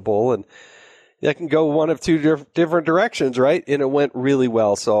 impressionable, and that can go one of two different directions, right? And it went really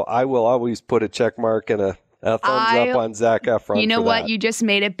well. So I will always put a check mark and a thumbs up on Zac Efron. You know what? That. You just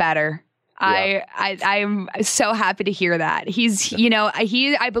made it better. Yeah. I'm so happy to hear that. He's,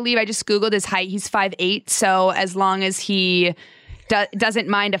 I believe I just Googled his height. He's 5'8". So as long as he doesn't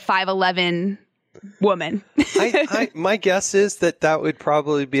mind a 5'11" woman. My guess is that would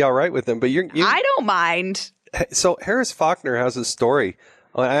probably be all right with him. But I don't mind. So Harris Faulkner has a story.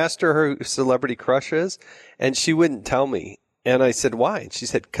 I asked her who celebrity crush is, and she wouldn't tell me. And I said, why? And she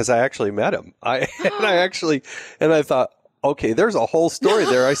said, because I actually met him. And I thought, okay, there's a whole story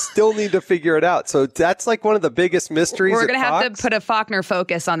there. I still need to figure it out. So that's like one of the biggest mysteries. We're going to have to put a Faulkner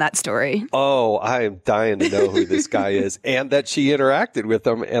focus on that story. Oh, I am dying to know who this guy is, and that she interacted with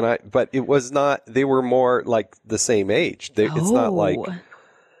him. But it was not, they were more like the same age. It's not like.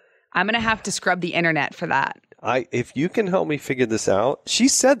 I'm going to have to scrub the internet for that. If you can help me figure this out, she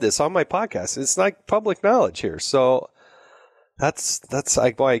said this on my podcast. It's like public knowledge here. So that's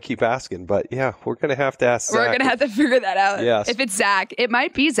like why I keep asking. But yeah, we're going to have to ask Zac. We're going to have to figure that out. Yes. If it's Zac, it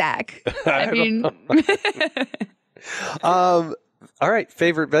might be Zac. I mean. All right.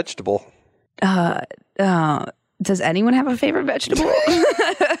 Favorite vegetable? Does anyone have a favorite vegetable?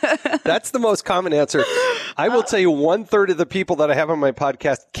 That's the most common answer. I will tell you 1/3 of the people that I have on my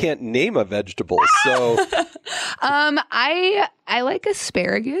podcast can't name a vegetable. So, I like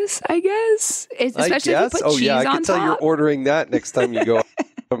asparagus, I guess. Especially if you put cheese on top. I can tell you're ordering that next time you go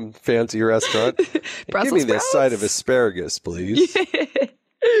to a fancy restaurant. Give me this side of asparagus, please.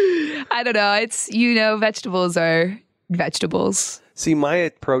 I don't know. It's, vegetables are vegetables. See, my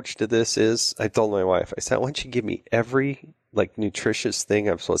approach to this is, I told my wife, I said, why don't you give me every nutritious thing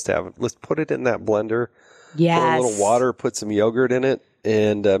I'm supposed to have? Let's put it in that blender. Yes. Pour a little water, put some yogurt in it,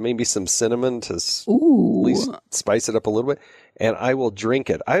 and maybe some cinnamon to at least spice it up a little bit. And I will drink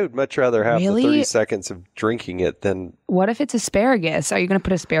it. I would much rather have the 30 seconds of drinking it than... What if it's asparagus? Are you going to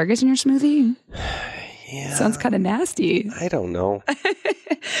put asparagus in your smoothie? Yeah. Sounds kind of nasty. I don't know.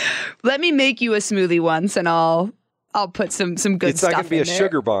 Let me make you a smoothie once, and I'll put some good stuff in there. It's not going to be a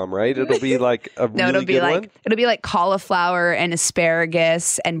sugar bomb, right? It'll be like a really good one? It'll be like cauliflower and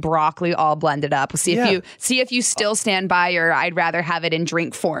asparagus and broccoli all blended up. We'll see if you still stand by your I'd rather have it in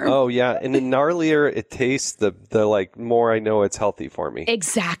drink form. Oh, yeah. And the gnarlier it tastes, the more I know it's healthy for me.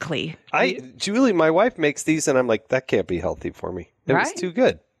 Exactly. Julie, my wife makes these, and I'm like, that can't be healthy for me. It was too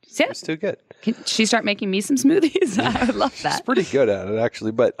good. Yeah. It was too good. Can she start making me some smoothies? I would love that. She's pretty good at it,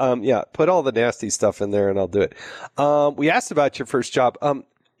 actually. But put all the nasty stuff in there and I'll do it. We asked about your first job.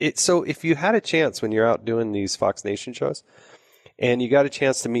 So if you had a chance when you're out doing these Fox Nation shows and you got a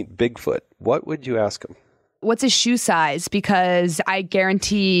chance to meet Bigfoot, what would you ask him? What's his shoe size? Because I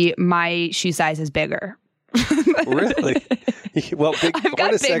guarantee my shoe size is bigger. Really? Well, I've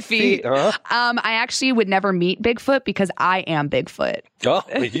got big feet. Huh? I actually would never meet Bigfoot because I am Bigfoot. Oh,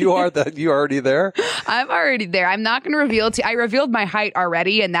 you already there? I'm already there. I'm not going to reveal to you. I revealed my height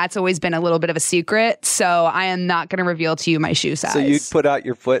already, and that's always been a little bit of a secret. So I am not going to reveal to you my shoe size. So you'd put out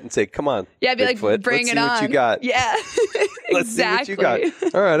your foot and say, "Come on, yeah, I'd be Bigfoot, like, bring let's it see on. What you got? Yeah, Let's exactly. see what you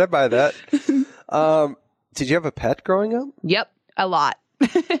got. All right, I buy that. Did you have a pet growing up? Yep, a lot.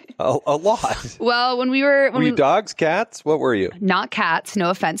 A lot. Well, when we were you dogs, cats? What were you? Not cats.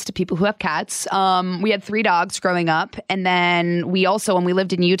 No offense to people who have cats. We had 3 dogs growing up, and then we also, when we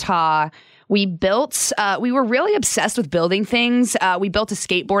lived in Utah, we built. We were really obsessed with building things. We built a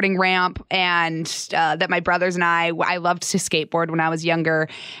skateboarding ramp, and that my brothers and I loved to skateboard when I was younger.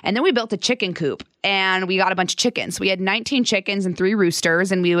 And then we built a chicken coop. And we got a bunch of chickens. We had 19 chickens and 3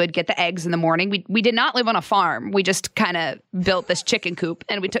 roosters, and we would get the eggs in the morning. We did not live on a farm. We just kind of built this chicken coop,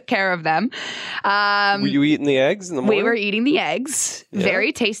 and we took care of them. Were you eating the eggs in the morning? We were eating the eggs. Yeah.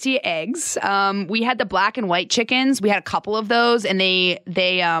 Very tasty eggs. We had the black and white chickens. We had a couple of those, and they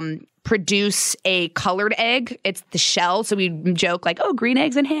produce a colored egg. It's the shell. So we joke like, oh, green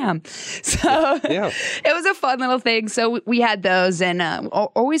eggs and ham. So It was a fun little thing. So we had those, and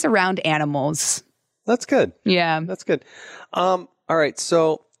always around animals. That's good. Yeah. That's good. All right.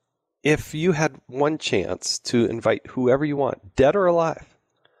 So if you had one chance to invite whoever you want, dead or alive,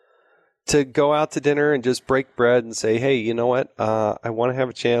 to go out to dinner and just break bread and say, hey, you know what? I want to have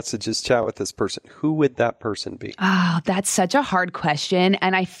a chance to just chat with this person. Who would that person be? Oh, that's such a hard question.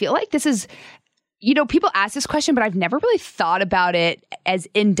 And I feel like this is, people ask this question, but I've never really thought about it as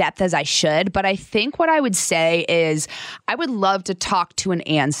in depth as I should. But I think what I would say is I would love to talk to an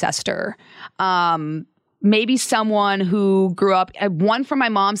ancestor. Maybe someone who grew up, one from my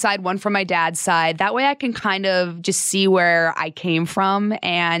mom's side, one from my dad's side. That way I can kind of just see where I came from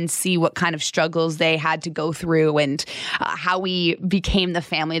and see what kind of struggles they had to go through and how we became the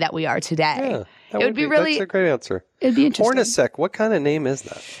family that we are today. Yeah, it would be really, that's a great answer. It'd be interesting. Hornacek, what kind of name is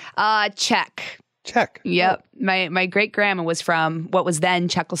that? Czech. Czech. Yep. Oh. My great grandma was from what was then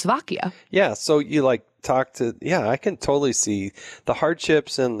Czechoslovakia. Yeah. So you talk to, I can totally see the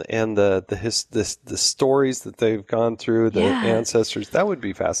hardships and the stories that they've gone through, the ancestors. That would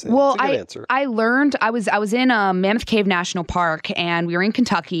be fascinating. Well, that's a good answer. I learned, I was in Mammoth Cave National Park, and we were in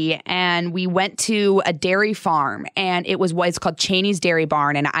Kentucky, and we went to a dairy farm, and it's called Cheney's Dairy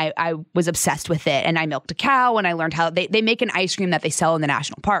Barn, and I was obsessed with it, and I milked a cow, and I learned how they make an ice cream that they sell in the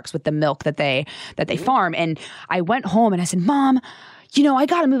national parks with the milk that they farm. And I went home and I said, Mom, I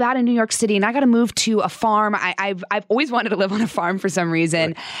got to move out of New York City and I got to move to a farm. I've always wanted to live on a farm for some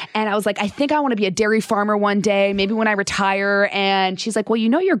reason. Right. And I was like, I think I want to be a dairy farmer one day, maybe when I retire. And she's like, well,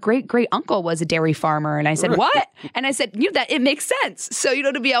 your great great uncle was a dairy farmer. And I said, what? And I said, that it makes sense. So,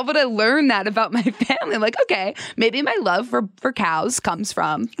 to be able to learn that about my family, I'm like, okay, maybe my love for cows comes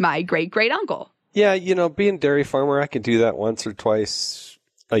from my great great uncle. Yeah. Being a dairy farmer, I could do that once or twice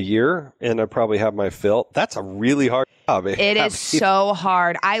a year, and I probably have my fill. That's a really hard job. It is so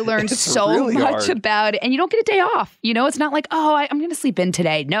hard. I learned so really much about it, and you don't get a day off. It's not like, I'm going to sleep in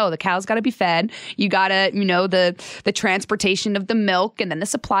today. No, the cow's got to be fed. You got to, the transportation of the milk, and then the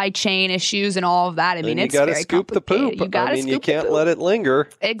supply chain issues and all of that. I mean, it's very complicated. You got to scoop the poop. You can't let it linger.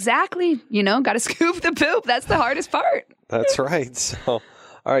 Exactly. Got to scoop the poop. That's the hardest part. That's right. So,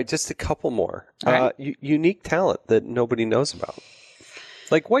 all right, just a couple more. Right. Unique talent that nobody knows about.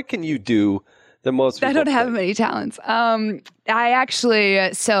 Like, what can you do the most? I don't have many talents. I'm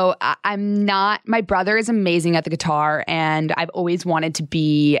not, my brother is amazing at the guitar, and I've always wanted to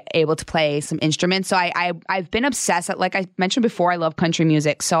be able to play some instruments. So I've been obsessed at, like I mentioned before, I love country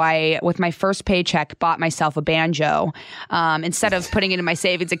music. So I, with my first paycheck, bought myself a banjo. Instead of putting it in my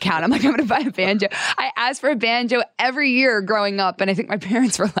savings account, I'm like, I'm going to buy a banjo. I asked for a banjo every year growing up, and I think my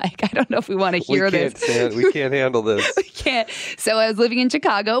parents were like, I don't know if we want to hear this. We can't handle this. We can't. So I was living in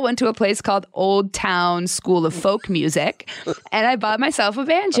Chicago, went to a place called Old Town School of Folk Music, and I bought myself a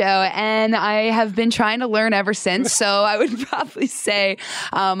banjo, and I have been trying to learn ever since. So I would probably say,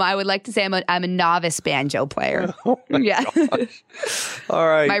 I would like to say I'm a novice banjo player. Yeah. All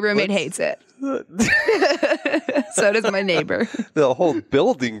right. My roommate hates it. So does my neighbor. The whole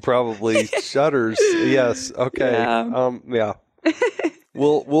building probably shudders. Yes. Okay. Yeah.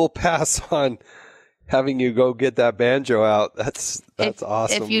 We'll pass on having you go get that banjo out. That's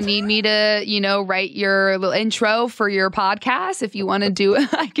awesome. If you need me to, write your little intro for your podcast, if you want to do it,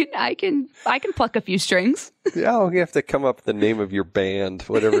 I can pluck a few strings. Yeah, you have to come up with the name of your band,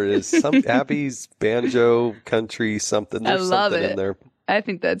 whatever it is. Some Abby's banjo country something. There's something in there. I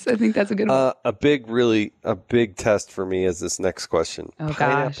think that's a good one. A big test for me is this next question. Oh,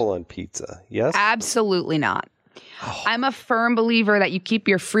 Pineapple on pizza. Yes? Absolutely not. I'm a firm believer that you keep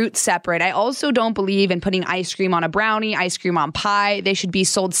your fruit separate. I also don't believe in putting ice cream on a brownie, ice cream on pie. They should be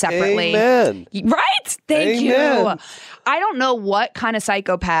sold separately. Amen. Right? Thank Amen. you. I don't know what kind of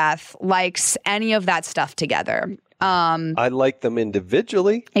psychopath likes any of that stuff together. I like them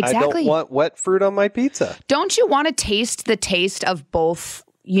individually. Exactly. I don't want wet fruit on my pizza. Don't you want to taste the taste of both,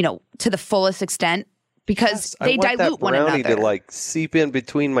 to the fullest extent? Because they dilute one another. I want that brownie to seep in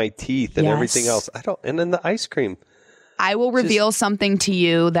between my teeth and everything else. And then the ice cream. I will reveal something to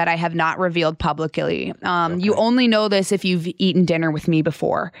you that I have not revealed publicly. You only know this if you've eaten dinner with me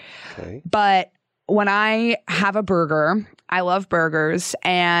before. Okay. But when I have a burger, I love burgers,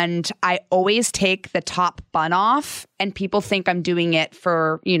 and I always take the top bun off, and people think I'm doing it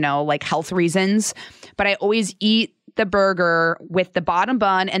for, health reasons. But I always eat the burger with the bottom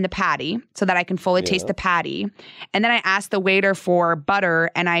bun and the patty so that I can fully taste the patty. And then I ask the waiter for butter,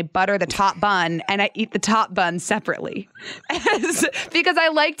 and I butter the top bun, and I eat the top bun separately because I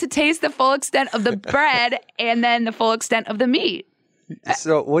like to taste the full extent of the bread and then the full extent of the meat.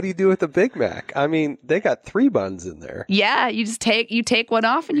 So what do you do with the Big Mac? I mean, they got 3 buns in there. Yeah, you just take one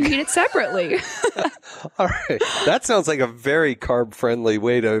off and you eat it separately. All right. That sounds like a very carb-friendly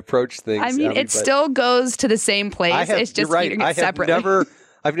way to approach things. I mean, still goes to the same place. It's just eating it separately.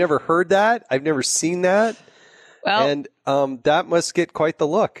 I've never heard that. I've never seen that. Well, and that must get quite the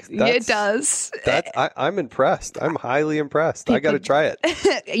look. It does. I'm impressed. I'm highly impressed. I got to try it.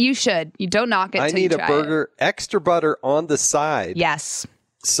 You should. You don't knock it. I need a burger, extra butter on the side. Yes.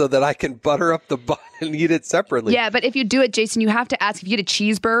 So that I can butter up the bun and eat it separately. Yeah, but if you do it, Jason, you have to ask, if you get a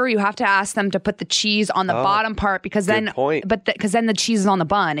cheeseburger, you have to ask them to put the cheese on the bottom part because then the cheese is on the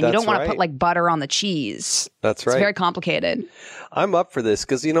bun, and you don't want to put butter on the cheese. That's right. It's very complicated. I'm up for this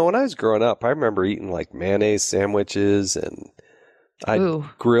because, when I was growing up, I remember eating mayonnaise sandwiches, and I'd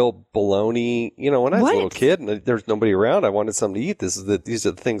grill bologna. When I was a little kid and there's nobody around, I wanted something to eat. These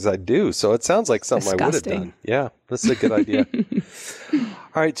are the things I do. So it sounds like something I would have done. Yeah, that's a good idea.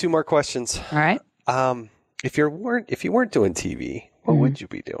 All right, 2 more questions. All right. If you weren't doing TV, what would you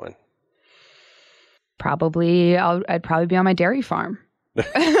be doing? I'd probably be on my dairy farm. Be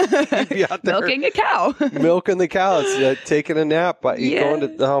out there milking a cow. Milking the cows, taking a nap. Going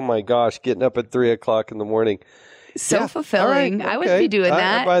to, oh my gosh, getting up at 3:00 in the morning. So fulfilling. Right, okay. I would be doing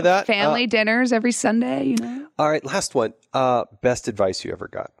that. I buy that. Family dinners every Sunday, All right, last one. Best advice you ever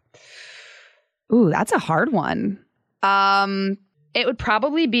got? Ooh, that's a hard one. It would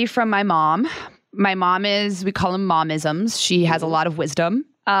probably be from my mom. My mom we call them momisms. She has a lot of wisdom.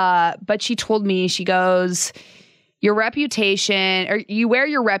 But she told me, she goes, your reputation, or you wear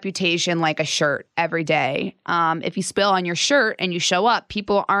your reputation like a shirt every day. If you spill on your shirt and you show up,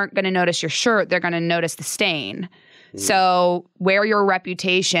 people aren't going to notice your shirt. They're going to notice the stain. So wear your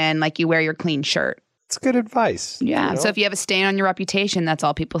reputation like you wear your clean shirt. It's good advice. Yeah. So if you have a stain on your reputation, that's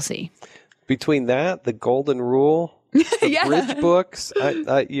all people see. Between that, the golden rule, the bridge books,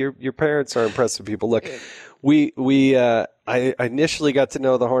 your parents are impressive people. Look, I initially got to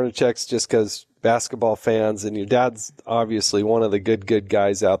know the Hornaceks just because basketball fans, and your dad's obviously one of the good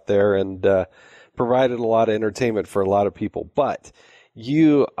guys out there, and provided a lot of entertainment for a lot of people. But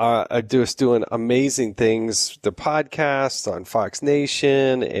you are just doing amazing things, the podcast on Fox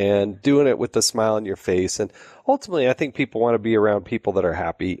Nation, and doing it with a smile on your face. And ultimately, I think people want to be around people that are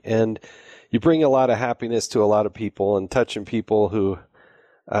happy, and you bring a lot of happiness to a lot of people and touching people who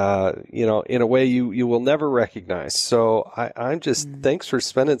in a way you will never recognize. So I'm just, thanks for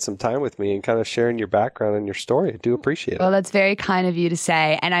spending some time with me and kind of sharing your background and your story. I do appreciate it. Well, that's very kind of you to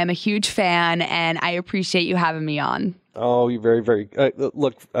say. And I'm a huge fan, and I appreciate you having me on. Oh, you're very, very,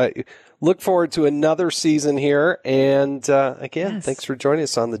 look forward to another season here. And again, Thanks for joining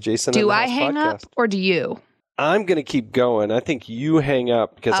us on the Jason Do and the I House hang podcast. up or do you? I'm going to keep going. I think you hang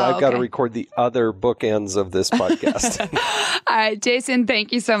up because I've got to record the other bookends of this podcast. All right, Jason,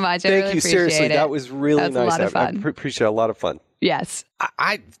 thank you so much. Thank really you. appreciate Seriously, it. that was really That was nice. a lot of fun. I appreciate it. A lot of fun. Yes.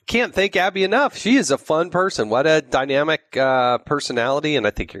 I can't thank Abby enough. She is a fun person. What a dynamic personality. And I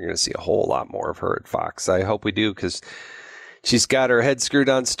think you're going to see a whole lot more of her at Fox. I hope we do, because she's got her head screwed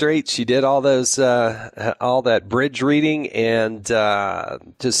on straight. She did all that bridge reading, and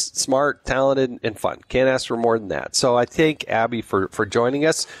just smart, talented, and fun. Can't ask for more than that. So I thank Abby for joining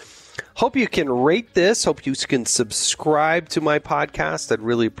us. Hope you can rate this. Hope you can subscribe to my podcast. I'd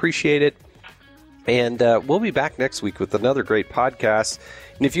really appreciate it. And we'll be back next week with another great podcast.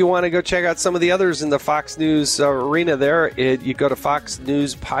 And if you want to go check out some of the others in the Fox News arena there, you go to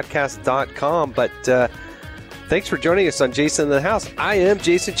foxnewspodcast.com. But thanks for joining us on Jason in the House. I am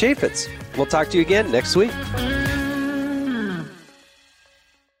Jason Chaffetz. We'll talk to you again next week.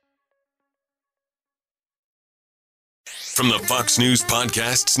 From the Fox News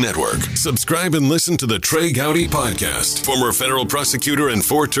Podcasts Network, subscribe and listen to the Trey Gowdy Podcast. Former federal prosecutor and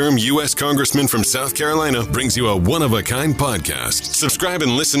 4-term U.S. Congressman from South Carolina brings you a one-of-a-kind podcast. Subscribe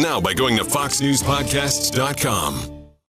and listen now by going to foxnewspodcasts.com.